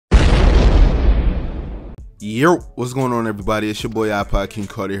Yo, what's going on, everybody? It's your boy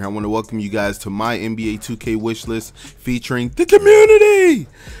iPodKingCarter here. I want to welcome you guys to my NBA 2K wishlist featuring the community.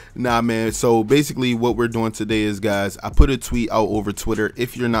 Nah, man, so basically what we're doing today is, guys, I put a tweet out over Twitter.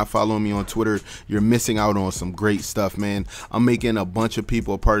 If you're not following me on Twitter, you're missing out on some great stuff, man. I'm making a bunch of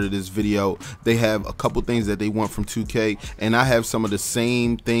people a part of this video. They have a couple things that they want from 2K, and I have some of the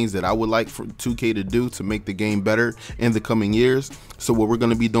same things that I would like for 2K to do to make the game better in the coming years. So what we're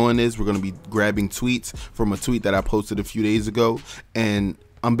going to be doing is we're going to be grabbing tweets from a tweet that I posted a few days ago, and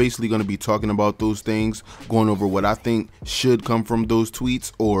I'm basically going to be talking about those things, going over what I think should come from those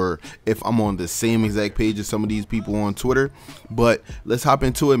tweets, or if I'm on the same exact page as some of these people on Twitter. But let's hop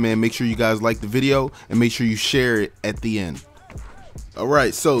into it, man. Make sure you guys like the video and make sure you share it at the end.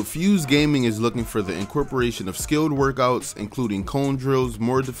 Alright, so Fuse Gaming is looking for the incorporation of skilled workouts, including cone drills,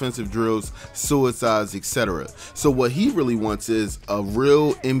 more defensive drills, suicides, etc. So what he really wants is a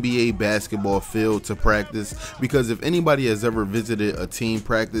real NBA basketball field to practice, because if anybody has ever visited a team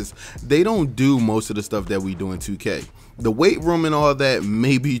practice, they don't do most of the stuff that we do in 2K. The weight room and all that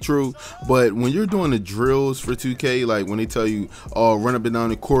may be true, but when you're doing the drills for 2K, like when they tell you, oh, run up and down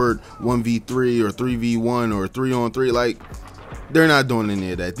the court 1v3 or 3v1 or 3-on-3, like, they're not doing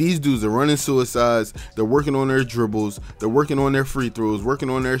any of that. These dudes are running suicides, they're working on their dribbles, they're working on their free throws, working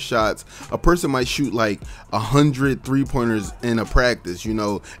on their shots. A person might shoot like 100 3-pointers in a practice, you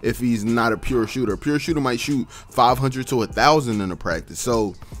know, if he's not a pure shooter. A pure shooter might shoot 500 to 1,000 in a practice.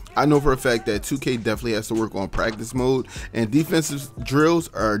 So I know for a fact that 2K definitely has to work on practice mode, and defensive drills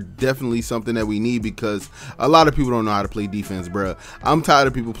are definitely something that we need, because a lot of people don't know how to play defense, bruh. I'm tired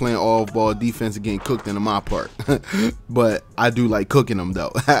of people playing off-ball defense and getting cooked in my part, but I do like cooking them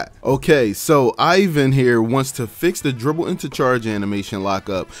though. Okay, so Ivan here wants to fix the dribble into charge animation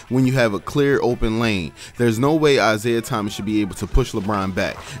lockup when you have a clear open lane. There's no way Isaiah Thomas should be able to push LeBron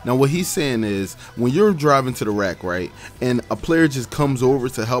back. Now what he's saying is, when you're driving to the rack, right, and a player just comes over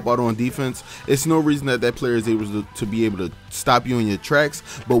to help out on defense, it's no reason that that player is able to be able to stop you in your tracks.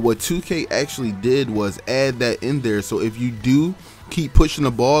 But what 2K actually did was add that in there, so if you do keep pushing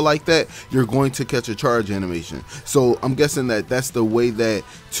the ball like that, you're going to catch a charge animation. So I'm guessing that that's the way that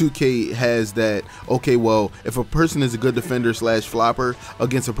 2K has that. Okay, well, if a person is a good defender slash flopper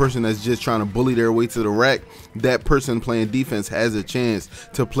against a person that's just trying to bully their way to the rack, that person playing defense has a chance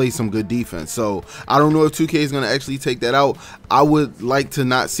to play some good defense. So I don't know if 2K is going to actually take that out. I would like to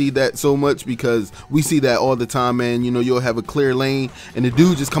not see that so much, because we see that all the time, man. You know, you'll have a clear lane and the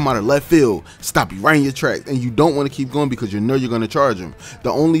dude just come out of left field, stop you right in your tracks, and you don't want to keep going because you know you're going to charge him.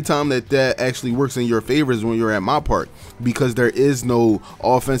 The only time that actually works in your favor is when you're at my park, because there is no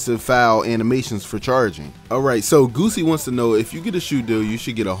offensive foul animations for charging. Alright, so Goosey wants to know, if you get a shoe deal, you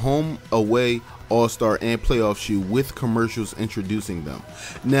should get a home, away, all-star, and playoff shoe with commercials introducing them.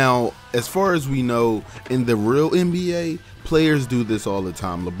 Now, as far as we know, in the real NBA, players do this all the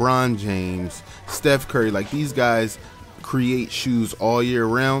time. LeBron James, Steph Curry, like, these guys create shoes all year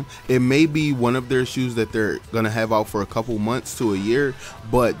round. It may be one of their shoes that they're gonna have out for a couple months to a year,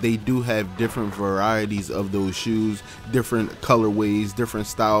 but they do have different varieties of those shoes, different colorways, different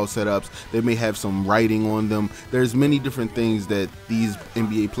style setups. They may have some writing on them. There's many different things that these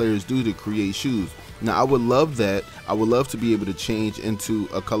NBA players do to create shoes. Now, I would love that. I would love to be able to change into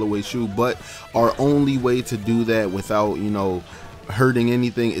a colorway shoe, but our only way to do that without, you know, hurting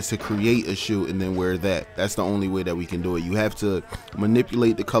anything is to create a shoe and then wear that. That's the only way that we can do it. You have to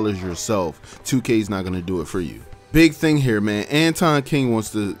manipulate the colors yourself. 2K is not going to do it for you. Big thing here, man. Anton King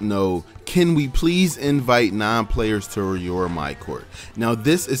wants to know, can we please invite non-players to your Mycourt? Now,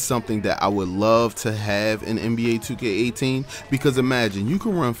 this is something that I would love to have in NBA 2K18, because imagine you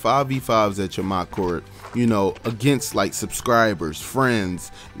can run 5v5s at your Mycourt, you know, against like subscribers, friends,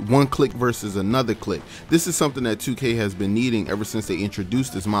 one click versus another click. This is something that 2K has been needing ever since they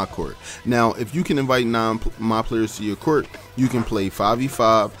introduced this Mycourt. Now, if you can invite my players to your court, you can play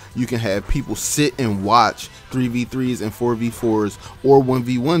 5v5, you can have people sit and watch 3v3s and 4v4s or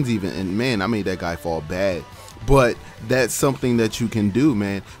 1v1s even, and man, I made that guy fall bad. But that's something that you can do,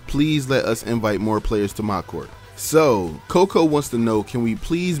 man. Please let us invite more players to my court. So Coco wants to know, can we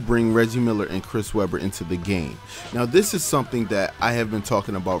please bring Reggie Miller and Chris Webber into the game? Now, this is something that I have been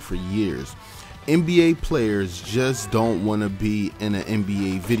talking about for years. NBA players just don't want to be in an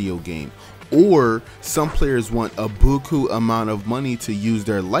NBA video game, or some players want a buku amount of money to use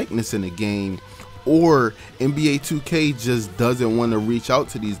their likeness in a game, or NBA 2K just doesn't want to reach out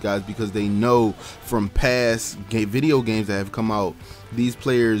to these guys because they know from past video games that have come out, these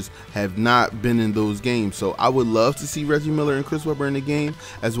players have not been in those games. So I would love to see Reggie Miller and Chris Webber in the game,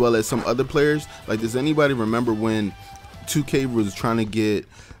 as well as some other players. Like, does anybody remember when 2K was trying to get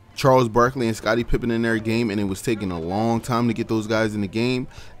Charles Barkley and Scottie Pippen in their game, and it was taking a long time to get those guys in the game,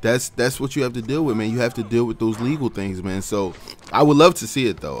 that's what you have to deal with, man. You have to deal with those legal things, man. So I would love to see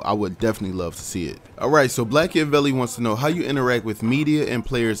it, though. I would definitely love to see it. All right, so Black Velli wants to know how you interact with media and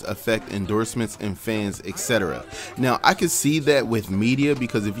players affect endorsements and fans, etc. Now, I could see that with media,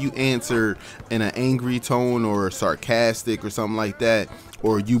 because if you answer in an angry tone or sarcastic or something like that,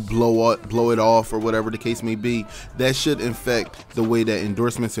 or you blow it off or whatever the case may be, that should affect the way that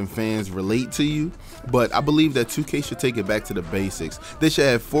endorsements and fans relate to you. But I believe that 2K should take it back to the basics. They should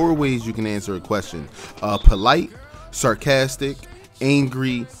have 4 ways you can answer a question: polite, sarcastic,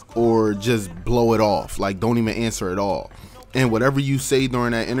 angry, or just blow it off, like don't even answer at all. And whatever you say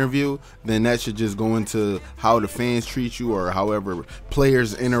during that interview, then that should just go into how the fans treat you, or however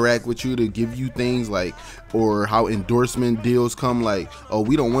players interact with you to give you things like, or how endorsement deals come, like, oh,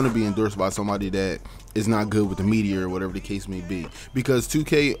 we don't want to be endorsed by somebody that is not good with the media or whatever the case may be. Because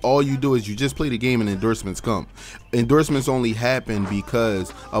 2K, all you do is you just play the game and endorsements come. Endorsements only happen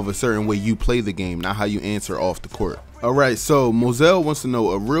because of a certain way you play the game, not how you answer off the court. Alright, so Moselle wants to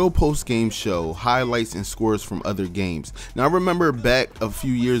know a real post-game show, highlights and scores from other games. Now, I remember back a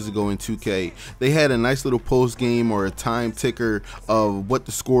few years ago in 2K, they had a nice little post-game or a time ticker of what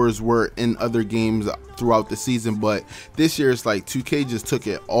the scores were in other games throughout the season, but this year it's like 2K just took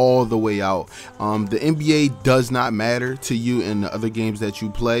it all the way out. The NBA does not matter to you in the other games that you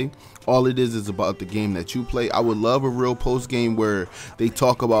play. All it is about the game that you play. I would love a real post-game where they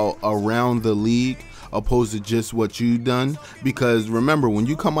talk about around the league, opposed to just what you've done, because remember, when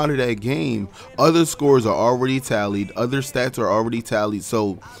you come out of that game, other scores are already tallied, other stats are already tallied.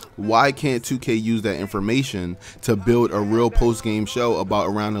 So why can't 2K use that information to build a real post-game show about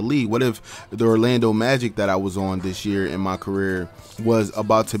around the league? What if the Orlando Magic that I was on this year in my career was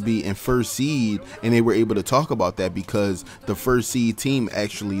about to be in first seed, and they were able to talk about that because the first seed team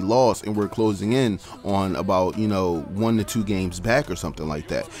actually lost and we're closing in on about, 1 to 2 games back or something like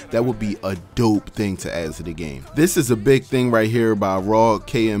that? That would be a dope thing to add to the game. This is a big thing right here by Raw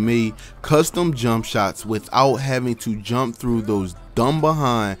KME: custom jump shots without having to jump through those dumb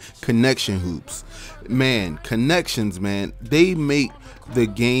behind connection hoops. Man, connections, man, they make the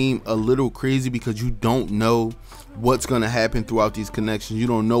game a little crazy because you don't know what's going to happen throughout these connections. You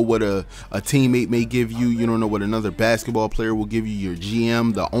don't know what a teammate may give you. You don't know what another basketball player will give you, your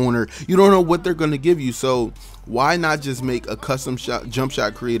GM, the owner. You don't know what they're going to give you. So why not just make a custom jump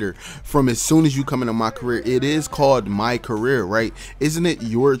shot creator from as soon as you come into Mycareer? It is called Mycareer, right? Isn't it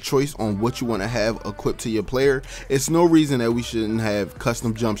your choice on what you want to have equipped to your player? It's no reason that we shouldn't have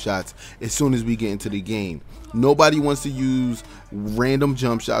custom jump shots as soon as we get into the game. Nobody wants to use random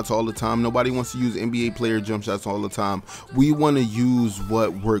jump shots all the time. Nobody wants to use NBA player jump shots all the time. We want to use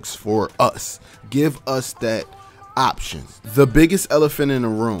what works for us. Give us that option. The biggest elephant in the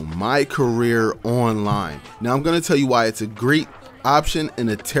room: Mycareer Online. Now, I'm going to tell you why it's a great option and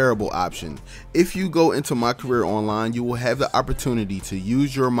a terrible option. If you go into Mycareer Online, you will have the opportunity to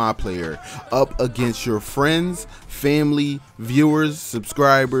use your My Player up against your friends, family, viewers,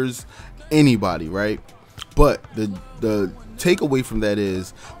 subscribers, anybody, right? But the takeaway from that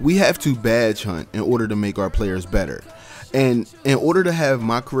is we have to badge hunt in order to make our players better. And in order to have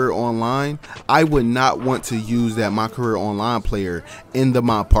Mycareer Online, I would not want to use that Mycareer Online player in the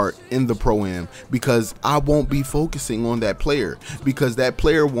Mypart, in the Pro-Am, because I won't be focusing on that player, because that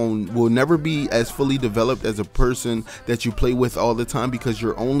player will never be as fully developed as a person that you play with all the time, because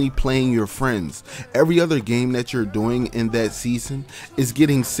you're only playing your friends. Every other game that you're doing in that season is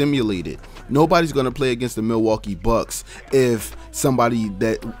getting simulated. Nobody's going to play against the Milwaukee Bucks if somebody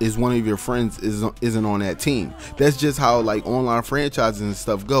that is one of your friends isn't on that team. That's just how like online franchises and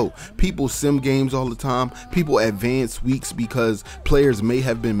stuff go. People sim games all the time. People advance weeks because players may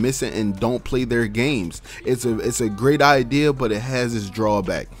have been missing and don't play their games. It's a great idea, but it has its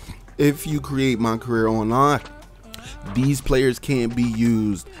drawback. If you create Mycareer Online, these players can't be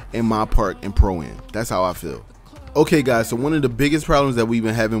used in Mypark and Pro-Am. That's how I feel. Okay guys, so one of the biggest problems that we've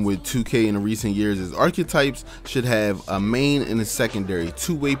been having with 2K in the recent years is archetypes should have a main and a secondary.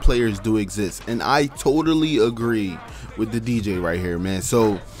 Two-way players do exist, and I totally agree with the DJ right here, man.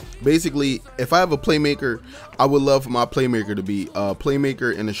 So basically, if I have a playmaker, I would love for my playmaker to be a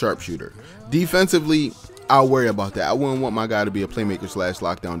playmaker and a sharpshooter. Defensively, I'll worry about that. I wouldn't want my guy to be a playmaker slash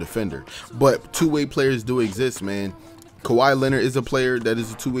lockdown defender, but two-way players do exist, man. Kawhi Leonard is a player that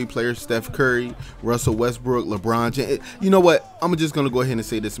is a two-way player. Steph Curry, Russell Westbrook, LeBron James. You know what? I'm just going to go ahead and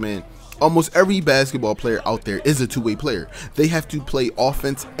say this, man. Almost every basketball player out there is a two-way player. They have to play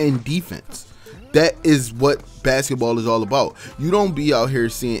offense and defense. That is what basketball is all about. You don't be out here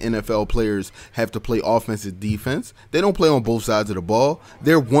seeing NFL players have to play offense and defense. They don't play on both sides of the ball.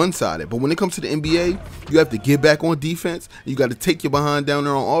 They're one-sided. But when it comes to the NBA, you have to get back on defense. You got to take your behind down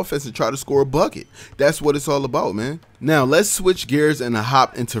there on offense and try to score a bucket. That's what it's all about, man. Now, let's switch gears and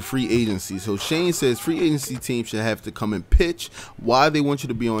hop into free agency. So Shane says free agency teams should have to come and pitch why they want you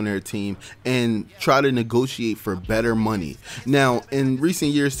to be on their team and try to negotiate for better money. Now, in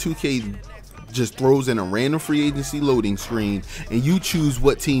recent years, 2K just throws in a random free agency loading screen and you choose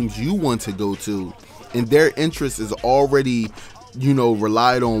what teams you want to go to, and their interest is already, you know,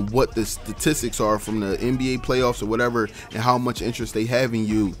 relied on what the statistics are from the NBA playoffs or whatever, and how much interest they have in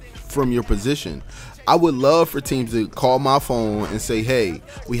you from your position. I would love for teams to call my phone and say, hey,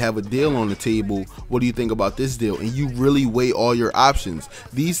 we have a deal on the table. What do you think about this deal? And you really weigh all your options.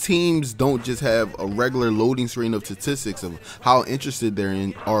 These teams don't just have a regular loading screen of statistics of how interested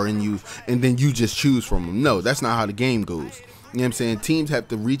they are in you, and then you just choose from them. No, that's not how the game goes. You know what I'm saying? Teams have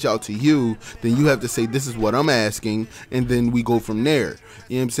to reach out to you, then you have to say, this is what I'm asking, and then we go from there.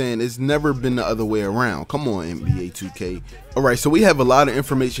 You know what I'm saying? It's never been the other way around. Come on, NBA 2K. All right, so we have a lot of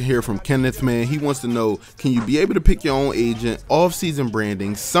information here from Kenneth, man. He wants to know, can you be able to pick your own agent, off-season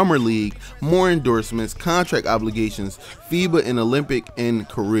branding, summer league, more endorsements, contract obligations, FIBA and Olympic, and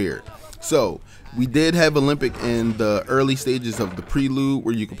career? So we did have Olympic in the early stages of the prelude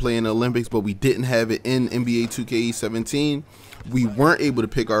where you could play in the Olympics, but we didn't have it in NBA 2K17. We weren't able to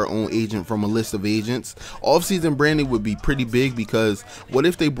pick our own agent from a list of agents. Off-season branding would be pretty big, because what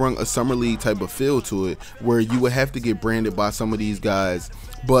if they brought a summer league type of feel to it where you would have to get branded by some of these guys?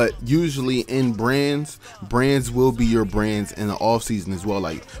 But usually in brands will be your brands in the off season as well,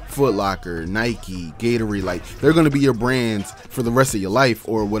 like Foot Locker, Nike, Gatorade. Like, they're going to be your brands for the rest of your life,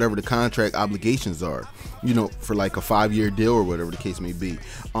 or whatever the contract obligations are, you know, for like a 5-year deal or whatever the case may be.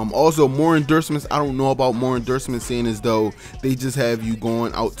 Also, more endorsements. I don't know about more endorsements, seeing as though they just have you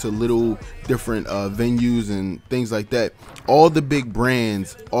going out to little different venues and things like that. All the big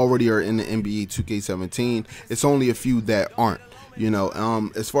brands already are in the NBA 2K17. It's only a few that aren't. You know,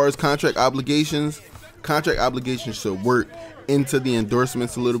 as far as contract obligations should work into the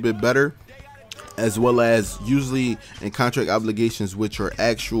endorsements a little bit better, as well as usually in contract obligations, which are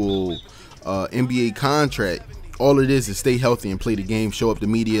actual NBA contract. All it is stay healthy and play the game, show up to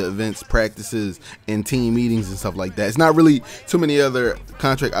media events, practices, and team meetings and stuff like that. It's not really too many other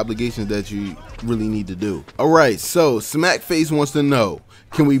contract obligations that you really need to do. All right, so Smackface wants to know,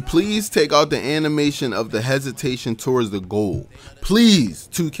 can we please take out the animation of the hesitation towards the goal? Please,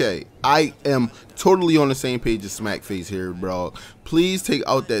 2K. I am totally on the same page as Smackface here, bro. Please take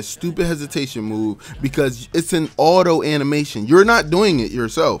out that stupid hesitation move, because it's an auto animation. You're not doing it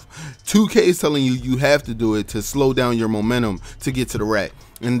yourself. 2K is telling you you have to do it to slow down your momentum to get to the rack.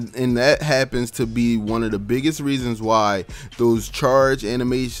 And that happens to be one of the biggest reasons why those charge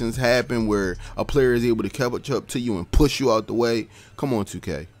animations happen, where a player is able to catch up to you and push you out the way. Come on,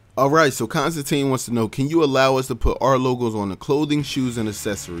 2K. Alright, so Constantine wants to know, can you allow us to put our logos on the clothing, shoes, and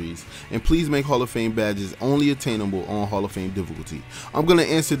accessories? And please make Hall of Fame badges only attainable on Hall of Fame difficulty. I'm going to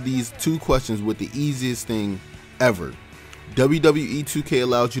answer these two questions with the easiest thing ever. WWE 2K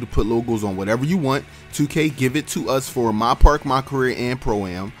allows you to put logos on whatever you want. 2K, give it to us for My Park, Mycareer, and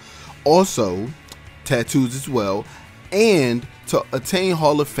Pro-Am. Also, tattoos as well. And to attain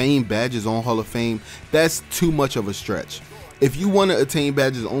Hall of Fame badges on Hall of Fame, that's too much of a stretch. If you want to attain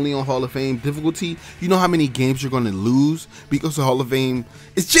badges only on Hall of Fame difficulty, you know how many games you're going to lose because of Hall of Fame?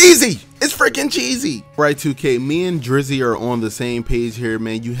 It's cheesy. It's freaking cheesy. Right, 2K, me and Drizzy are on the same page here,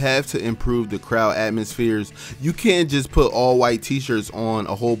 man. You have to improve the crowd atmospheres. You can't just put all white t-shirts on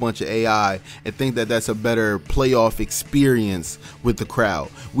a whole bunch of AI and think that that's a better playoff experience with the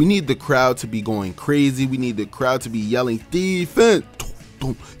crowd. We need the crowd to be going crazy. We need the crowd to be yelling defense.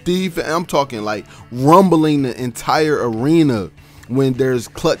 Defense. I'm talking like rumbling the entire arena when there's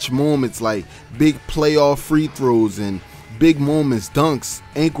clutch moments, like big playoff free throws and big moments, dunks,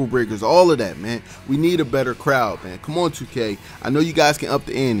 ankle breakers, all of that, man. We need a better crowd, man. Come on, 2K. I know you guys can up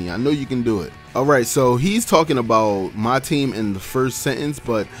the ante. I know you can do it. All right, so he's talking about my team in the first sentence,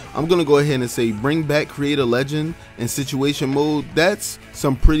 but I'm gonna go ahead and say bring back Create a Legend and situation mode. That's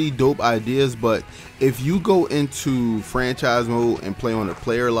some pretty dope ideas, but if you go into franchise mode and play on a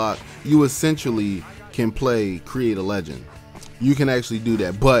player lock, you essentially can play Create a Legend. You can actually do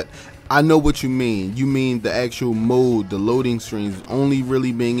that, but I know what you mean. You mean the actual mode, the loading screens, only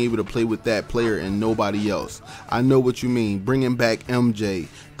really being able to play with that player and nobody else. I know what you mean. Bringing back MJ,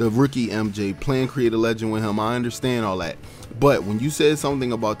 the rookie MJ, playing Create a Legend with him. I understand all that. But when you said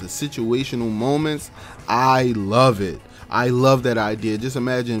something about the situational moments, I love it. I love that idea. Just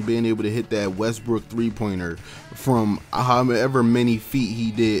imagine being able to hit that Westbrook three-pointer from however many feet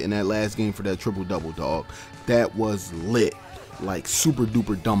he did in that last game for that triple-double, dog. That was lit. Like super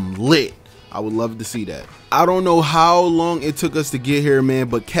duper dumb lit. I would love to see that. I don't know how long it took us to get here, man,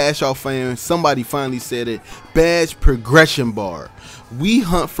 but Cash Out Fan, somebody finally said it. Badge progression bar. We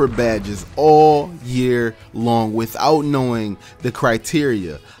hunt for badges all year long without knowing the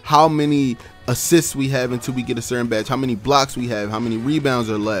criteria. How many assists we have until we get a certain badge, how many blocks we have, how many rebounds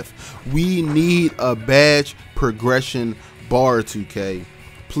are left. We need a badge progression bar, 2K.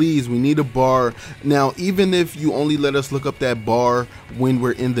 Please, we need a bar. Now, even if you only let us look up that bar when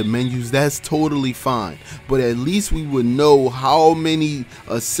we're in the menus, that's totally fine. But at least we would know how many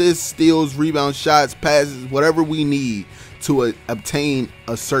assists, steals, rebounds, shots, passes, whatever we need to obtain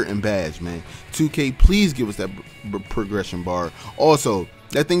a certain badge, man. 2K, please give us that progression bar. Also,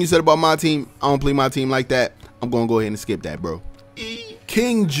 that thing you said about my team, I don't play my team like that. I'm going to go ahead and skip that, bro.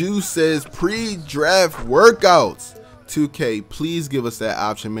 King Juice says pre-draft workouts. 2K, please give us that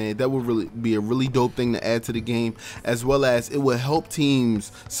option, man. That would really be a really dope thing to add to the game, as well as it would help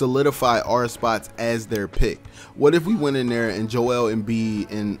teams solidify our spots as their pick. What if we went in there and Joel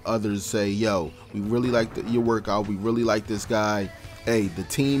Embiid and others say, yo, we really like your workout, we really like this guy. Hey, the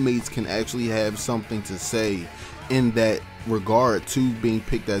teammates can actually have something to say in that regard to being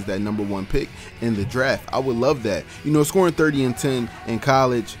picked as that #1 pick in the draft. I would love that. You know, scoring 30 and 10 in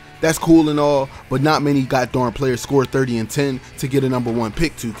college, that's cool and all, but not many goddamn players score 30 and 10 to get a #1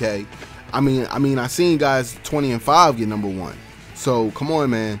 pick, 2K. I mean, I seen guys 20 and 5 get #1. So come on,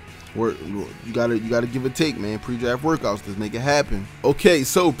 man. You gotta give a take, man. Pre-draft workouts, let's make it happen. Okay,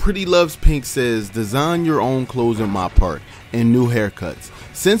 so Pretty Loves Pink says design your own clothes in my part and new haircuts.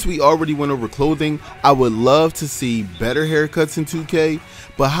 Since we already went over clothing, I would love to see better haircuts in 2K,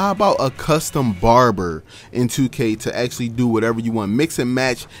 but how about a custom barber in 2K to actually do whatever you want? Mix and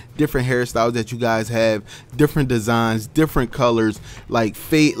match different hairstyles that you guys have, different designs, different colors, like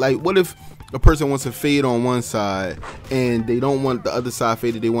fade. Like, what if a person wants a fade on one side and they don't want the other side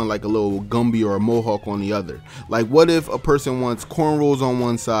faded, they want like a little Gumby or a mohawk on the other? Like, what if a person wants cornrows on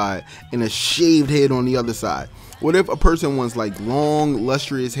one side and a shaved head on the other side? What if a person wants like long,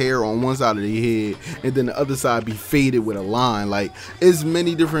 lustrous hair on one side of their head and then the other side be faded with a line? Like, it's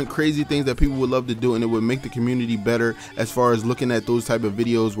many different crazy things that people would love to do, and it would make the community better as far as looking at those type of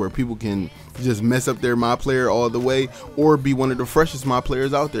videos where people can just mess up their My Player all the way or be one of the freshest My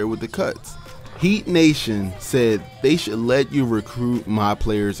Players out there with the cuts. Heat Nation said they should let you recruit My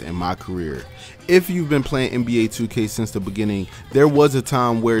Players in Mycareer. If you've been playing NBA 2K since the beginning, there was a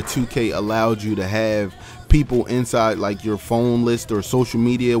time where 2K allowed you to have people inside like your phone list or social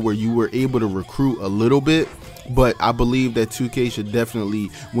media where you were able to recruit a little bit. But I believe that 2K should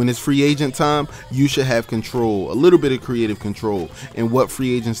definitely, when it's free agent time, you should have control, a little bit of creative control in what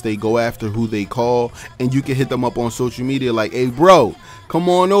free agents they go after, who they call, and you can hit them up on social media like, hey bro, come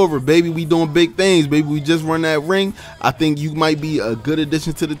on over, baby, we doing big things, baby, we just run that ring. I think you might be a good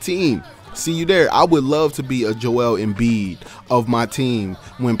addition to the team. See you there. I would love to be a Joel Embiid of my team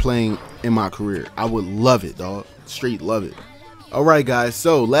when playing in Mycareer. I would love it, dog. Straight love it. Alright guys,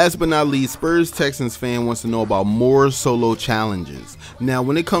 so last but not least, Spurs Texans fan wants to know about more solo challenges. Now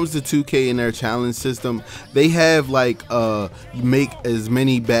when it comes to 2K and their challenge system, they have like make as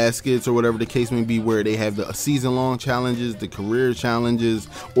many baskets or whatever the case may be, where they have the season long challenges, the career challenges,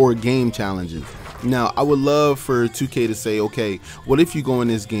 or game challenges. Now I would love for 2K to say, okay, what if you go in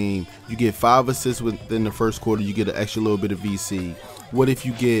this game, you get 5 assists within the first quarter, you get an extra little bit of VC. What if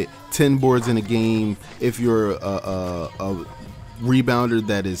you get 10 boards in a game if you're a rebounder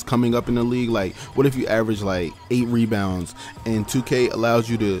that is coming up in the league? Like, what if you average like 8 rebounds and 2K allows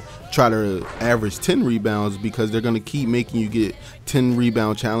you to try to average 10 rebounds because they're going to keep making you get 10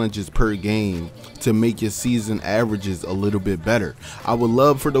 rebound challenges per game to make your season averages a little bit better. I would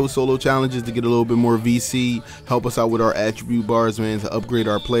love for those solo challenges to get a little bit more VC, help us out with our attribute bars, man, to upgrade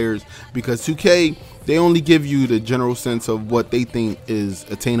our players, because 2K, they only give you the general sense of what they think is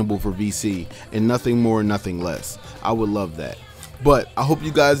attainable for VC and nothing more, nothing less. I would love that. But I hope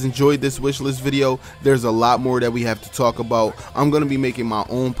you guys enjoyed this wish list video. There's a lot more that we have to talk about. I'm going to be making my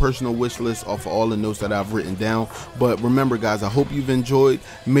own personal wish list off of all the notes that I've written down. But remember guys, I hope you've enjoyed.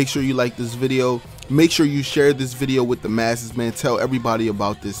 Make sure you like this video. Make sure you share this video with the masses, man. Tell everybody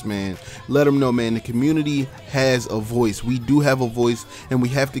about this, man. Let them know, man, the community has a voice. We do have a voice, and we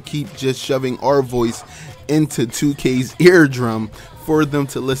have to keep just shoving our voice into 2K's eardrum for them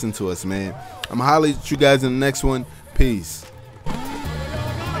to listen to us, man. I'm hollering at you guys in the next one. Peace.